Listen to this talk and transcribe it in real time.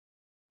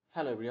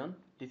Hello everyone,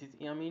 this is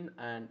Yamin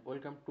and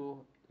welcome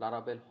to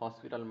Laravel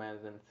Hospital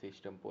Management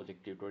System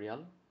project tutorial.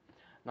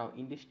 Now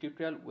in this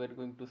tutorial we are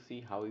going to see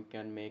how you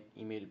can make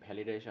email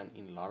validation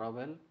in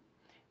Laravel.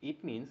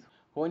 It means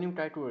when you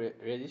try to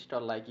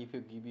register, like if you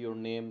give your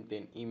name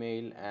then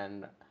email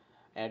and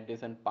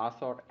address and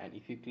password, and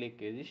if you click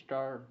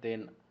register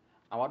then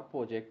our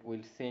project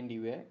will send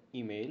you a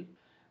email,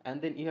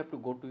 and then you have to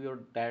go to your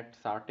that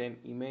certain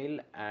email,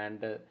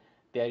 and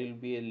there will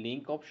be a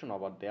link option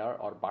over there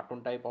or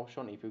button type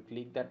option. If you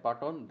click that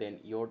button then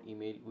your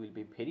email will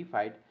be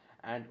verified,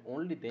 and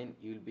only then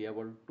you will be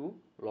able to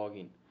log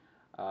in.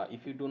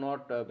 If you do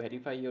not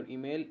verify your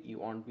email, you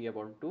won't be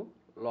able to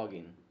log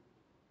in.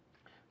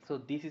 So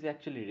this is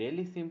actually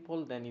really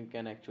simple than you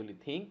can actually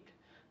think.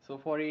 So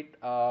for it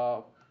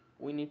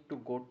we need to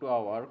go to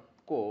our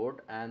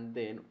code, and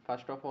then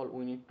first of all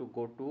we need to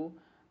go to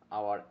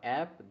our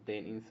app.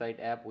 Then inside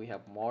app we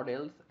have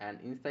models, and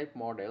inside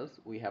models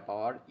we have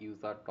our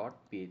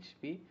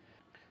user.php.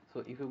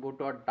 So if you go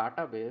to our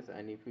database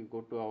and if you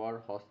go to our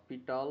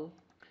hospital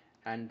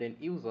and then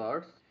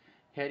users,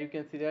 here you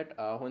can see that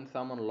when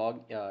someone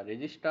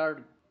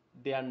registered,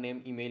 their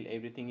name, email,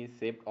 everything is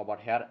saved over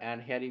here, and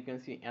here you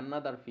can see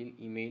another field,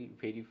 email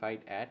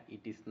verified at,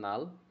 it is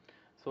null.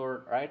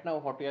 So right now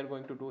what we are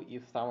going to do,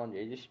 if someone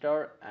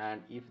register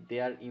and if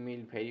their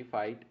email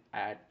verified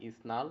at is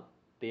null,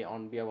 they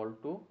won't be able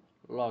to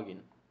log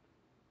in.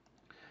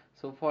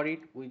 So for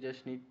it we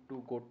just need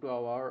to go to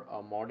our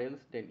models,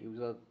 then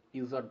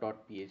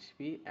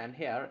user.php, and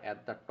here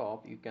at the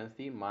top you can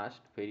see must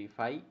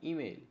verify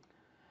email.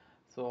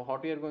 So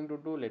what we are going to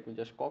do, let me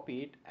just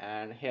copy it,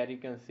 and here you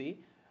can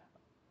see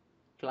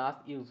class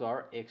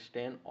user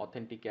extend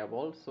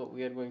authenticable. So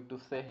we are going to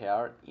say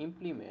here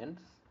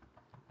implements,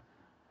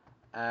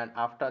 and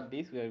after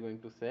this we are going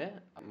to say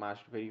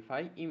must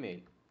verify email.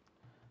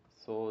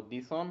 So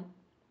this one,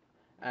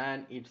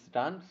 and it's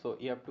done. So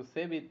you have to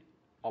save it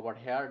over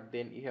here,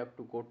 then you have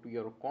to go to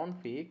your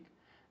config,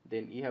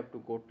 then you have to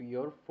go to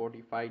your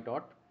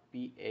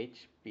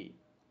 45.php,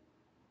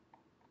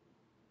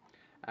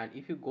 and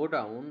if you go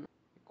down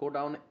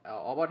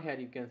over here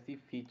you can see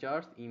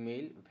features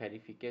email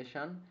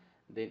verification.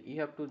 Then you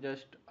have to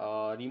just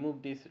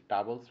remove this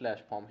double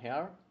slash from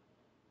here,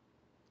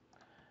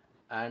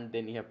 and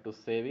then you have to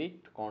save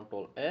it,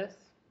 Control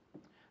S.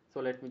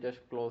 So let me just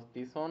close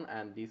this one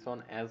and this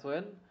one as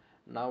well.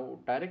 Now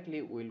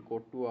directly we'll go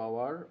to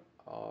our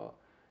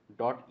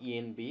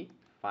 .env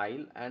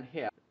file, and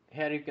here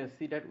you can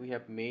see that we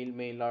have mail,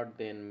 mailer,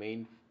 then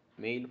mail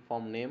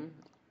from name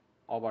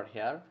over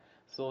here.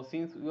 So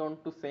since we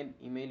want to send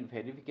email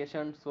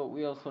verification, so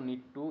we also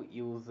need to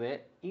use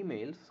a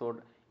email. So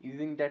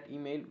using that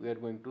email we are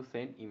going to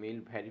send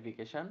email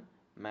verification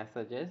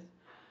messages.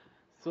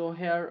 So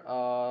here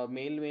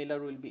mail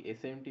mailer will be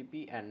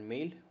smtp and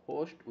mail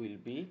host will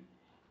be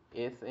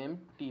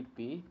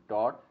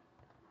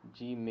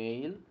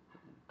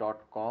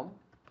smtp.gmail.com,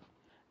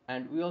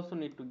 and we also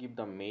need to give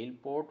the mail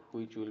port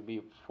which will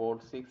be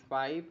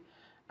 465,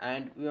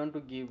 and we want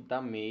to give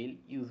the mail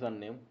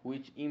username,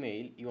 which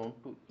email you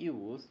want to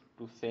use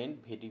to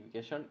send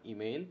verification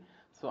email.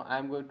 So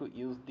I'm going to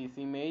use this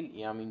email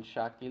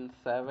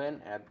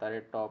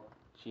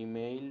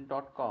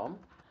yaminshakil7@gmail.com,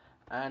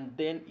 and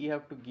then you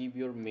have to give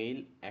your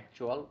mail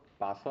actual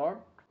password.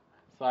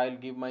 So I'll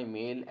give my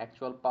mail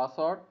actual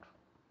password,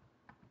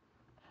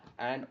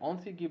 and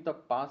once you give the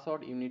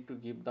password you need to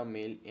give the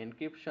mail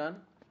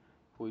encryption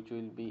which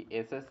will be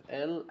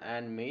SSL,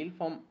 and mail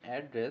from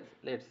address,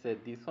 let's say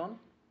this one.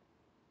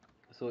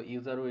 So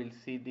user will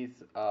see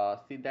this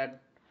see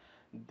that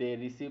they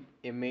receive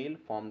a mail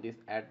from this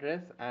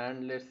address,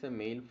 and let's say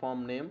mail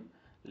from name,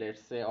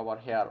 let's say over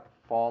here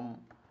from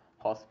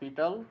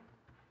hospital.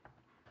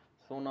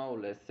 So now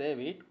let's save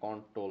it,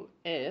 Control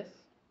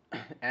S.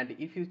 And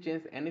if you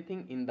change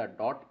anything in the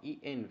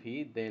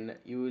 .env, then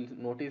you will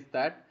notice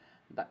that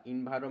the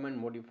environment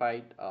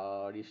modified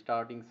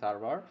restarting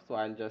server. So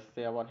I'll just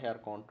say over here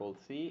Control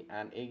C,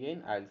 and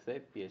again I'll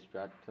say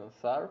php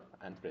serve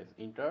and press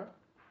enter.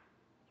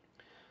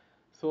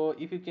 So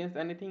if you change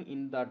anything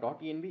in the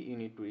 .env, you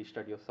need to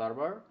restart your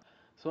server.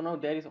 So now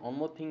there is one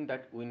more thing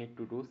that we need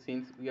to do.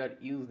 Since we are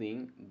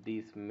using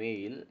this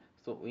mail,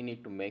 so we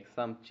need to make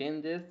some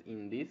changes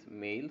in this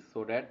mail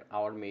so that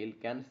our mail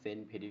can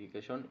send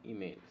verification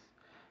emails.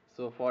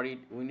 So for it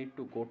we need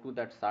to go to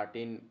that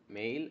certain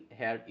mail.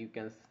 Here you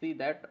can see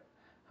that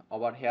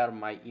over here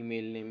my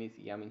email name is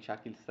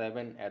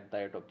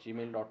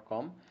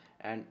yaminshakil7@gmail.com,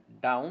 and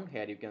down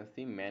here you can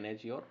see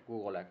manage your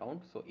Google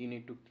account. So you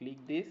need to click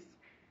this,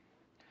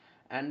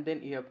 and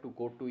then you have to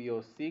go to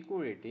your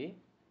security,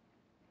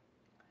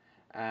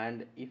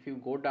 and if you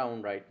go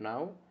down right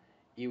now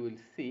you will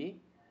see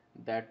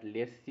that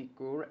let's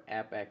secure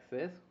app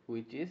access,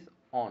 which is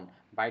on.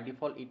 By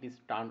default it is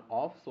turned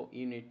off, so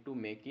you need to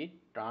make it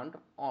turned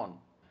on.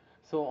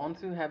 So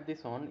once you have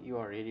this on, you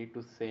are ready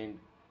to send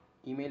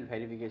email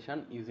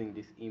verification using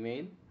this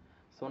email.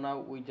 So now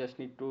we just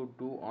need to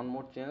do one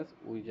more change.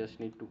 We just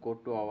need to go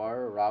to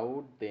our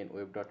route, then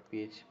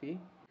web.php,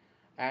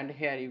 and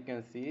here you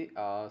can see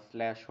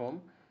slash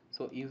home.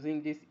 So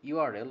using this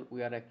URL,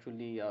 we are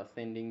actually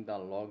sending the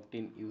logged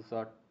in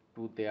user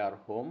to their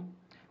home.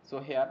 So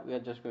here we are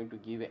just going to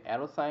give a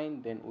arrow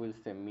sign, then we'll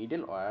say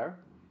middleware,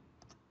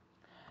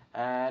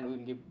 and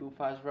we'll give two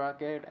first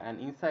bracket, and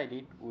inside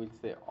it we'll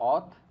say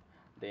auth,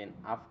 then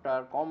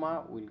after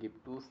comma we'll give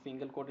two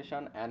single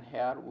quotation, and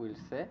here we'll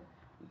say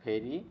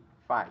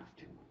verified.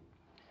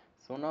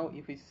 So now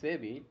if we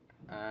save it,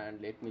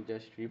 and let me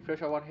just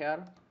refresh over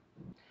here,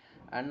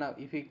 and now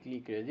if we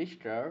click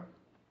register,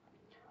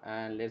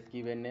 and let's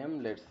give a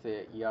name, let's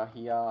say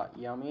Yahya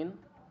Yamin,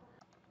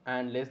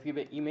 and let's give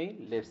an email,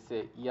 let's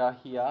say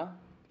Yahya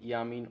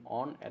Yamin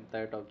on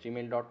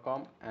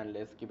 @gmail.com, and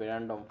let's give a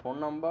random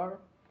phone number,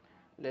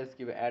 let's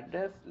give an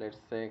address, let's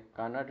say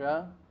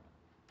Canada,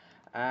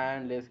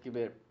 and let's give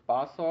a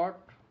password,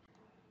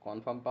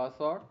 confirm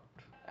password.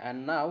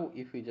 And now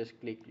if we just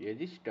click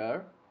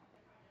register,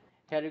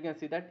 here you can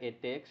see that a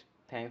text,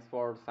 thanks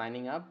for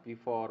signing up.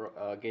 Before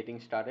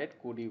getting started,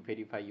 could you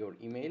verify your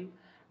email?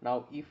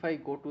 Now if I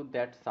go to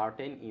that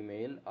certain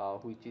email,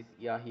 which is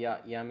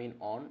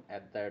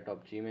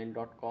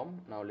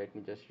yahyayamin@gmail.com. Now let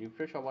me just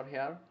refresh over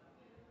here.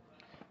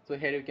 So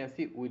here you can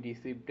see we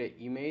received an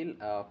email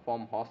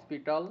from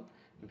hospital,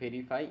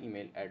 verify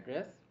email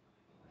address.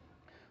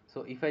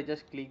 So if I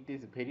just click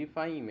this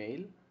verify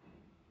email,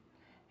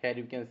 here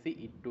you can see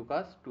it took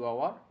us to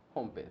our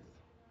home page.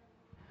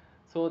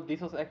 So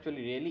this was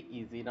actually really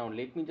easy. Now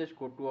let me just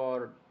go to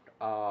our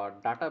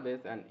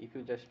database, and if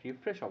you just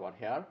refresh over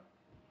here,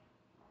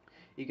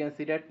 you can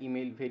see that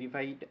email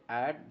verified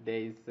at,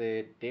 there is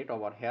a date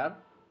over here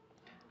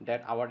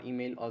that our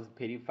email was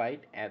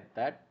verified at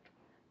that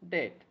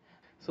date.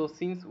 So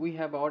since we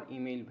have our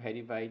email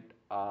verified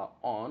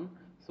on,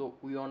 so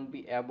we won't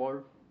be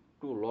able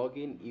to log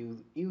in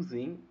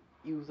using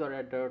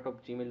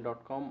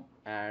user@gmail.com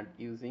and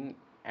using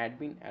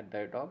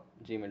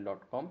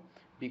admin@gmail.com,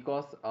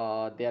 because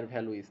their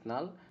value is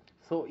null.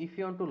 So if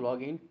you want to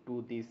log in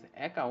to this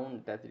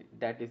account,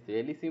 that is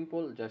really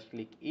simple. Just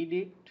click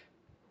edit,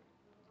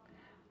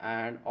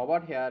 and over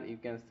here you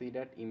can see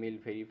that email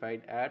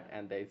verified at,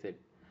 and there is a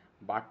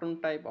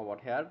button type over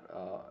here,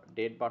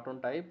 date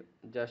button type.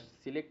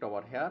 Just select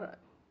over here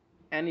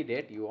any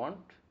date you want,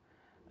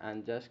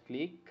 and just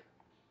click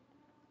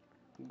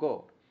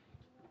go.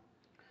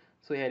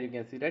 So here you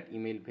can see that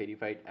email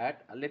verified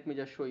at. Let me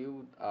just show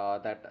you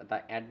that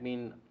the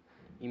admin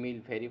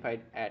email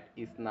verified at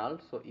is null.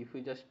 So if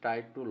we just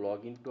try to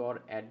log into our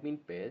admin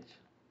page,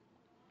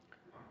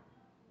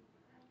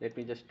 let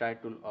me just try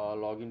to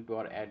log into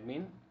our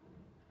admin,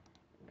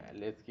 and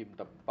let's give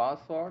the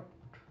password.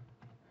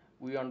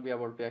 We won't be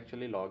able to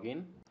actually log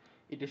in.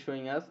 It is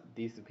showing us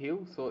this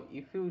view. So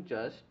if you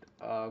just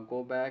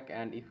go back,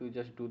 and if you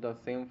just do the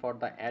same for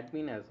the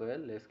admin as well,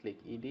 let's click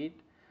edit,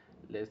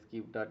 let's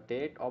give the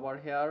date over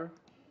here,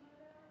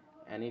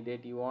 any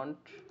date you want,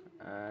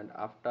 and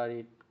after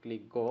it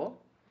click go.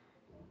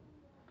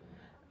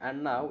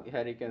 And now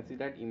here you can see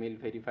that email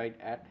verified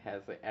at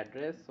has an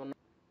address.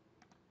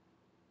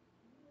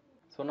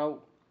 So now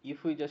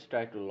if we just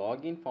try to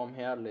log in from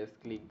here, let's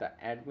click the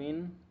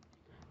admin,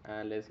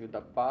 and let's give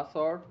the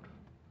password,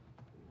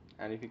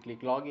 and if you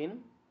click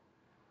login,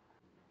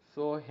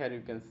 so here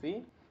you can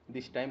see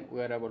this time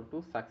we are able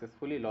to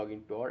successfully log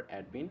into our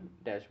admin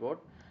dashboard.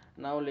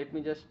 Now let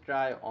me just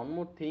try one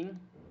more thing.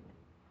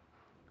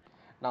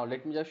 Now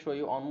let me just show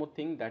you one more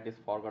thing, that is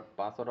forgot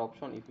password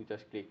option. If you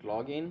just click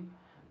login,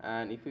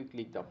 and if you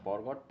click the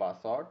forgot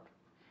password,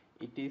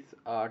 it is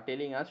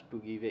telling us to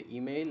give an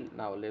email.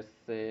 Now let's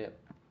say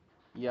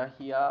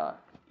Yahya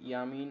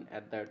Yamin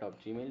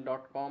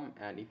 @gmail.com,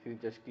 and if you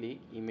just click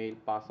email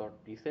password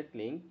reset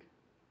link,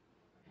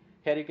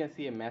 here you can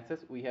see a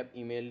message, we have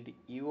emailed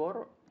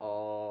your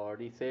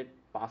reset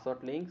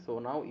password link. So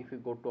now if you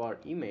go to our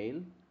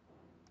email,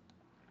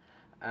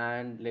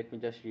 and let me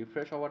just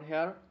refresh over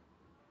here,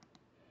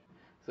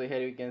 so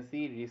here you can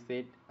see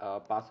reset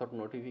password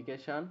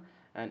notification,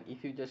 and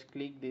if you just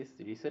click this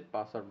reset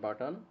password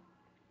button,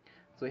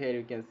 so here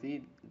you can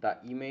see the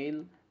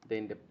email,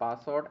 then the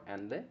password,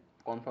 and the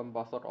confirm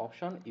password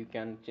option. You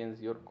can change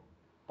your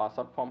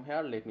password from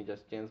here. Let me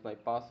just change my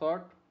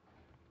password,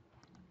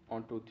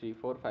 1 2 3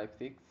 4 5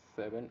 6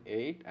 7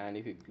 8, and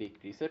if you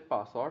click reset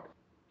password,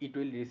 it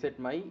will reset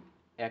my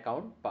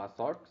account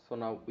password. So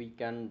now we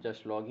can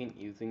just log in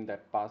using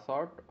that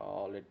password.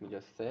 Let me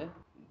just say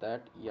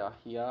that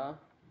Yahya,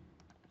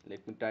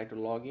 let me try to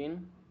log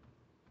in.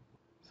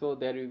 So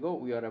there you go,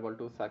 we are able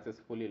to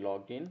successfully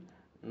log in.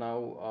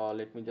 Now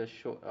let me just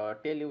tell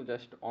you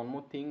just one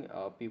more thing.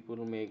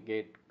 People may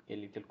get a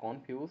little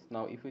confused.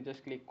 Now if you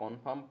just click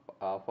confirm,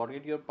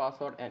 forget your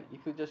password, and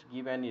if you just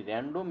give any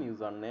random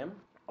username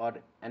or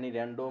any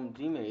random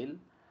Gmail,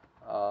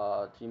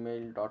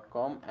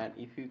 gmail.com, and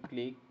if you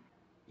click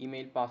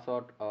email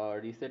password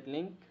reset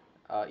link,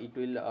 it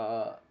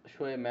will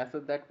show a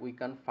message that we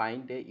can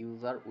find a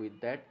user with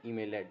that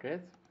email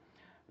address.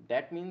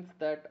 That means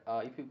that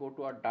if you go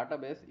to our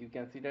database, you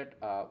can see that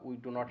we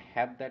do not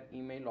have that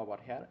email over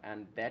here,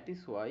 and that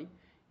is why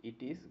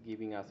it is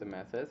giving us a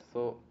message.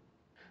 So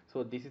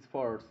this is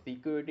for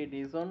security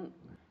reason.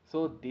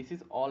 So this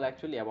is all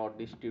actually about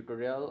this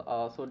tutorial.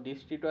 So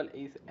this tutorial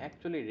is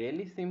actually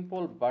really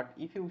simple, but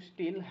if you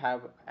still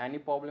have any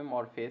problem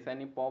or face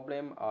any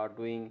problem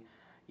doing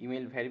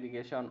email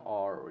verification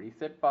or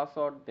reset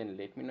password, then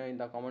let me know in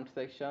the comment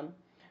section.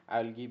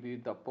 I will give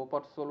you the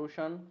proper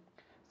solution.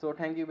 So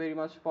thank you very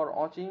much for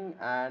watching,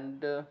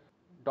 and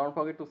don't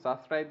forget to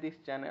subscribe this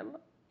channel.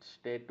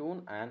 Stay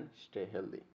tuned and stay healthy.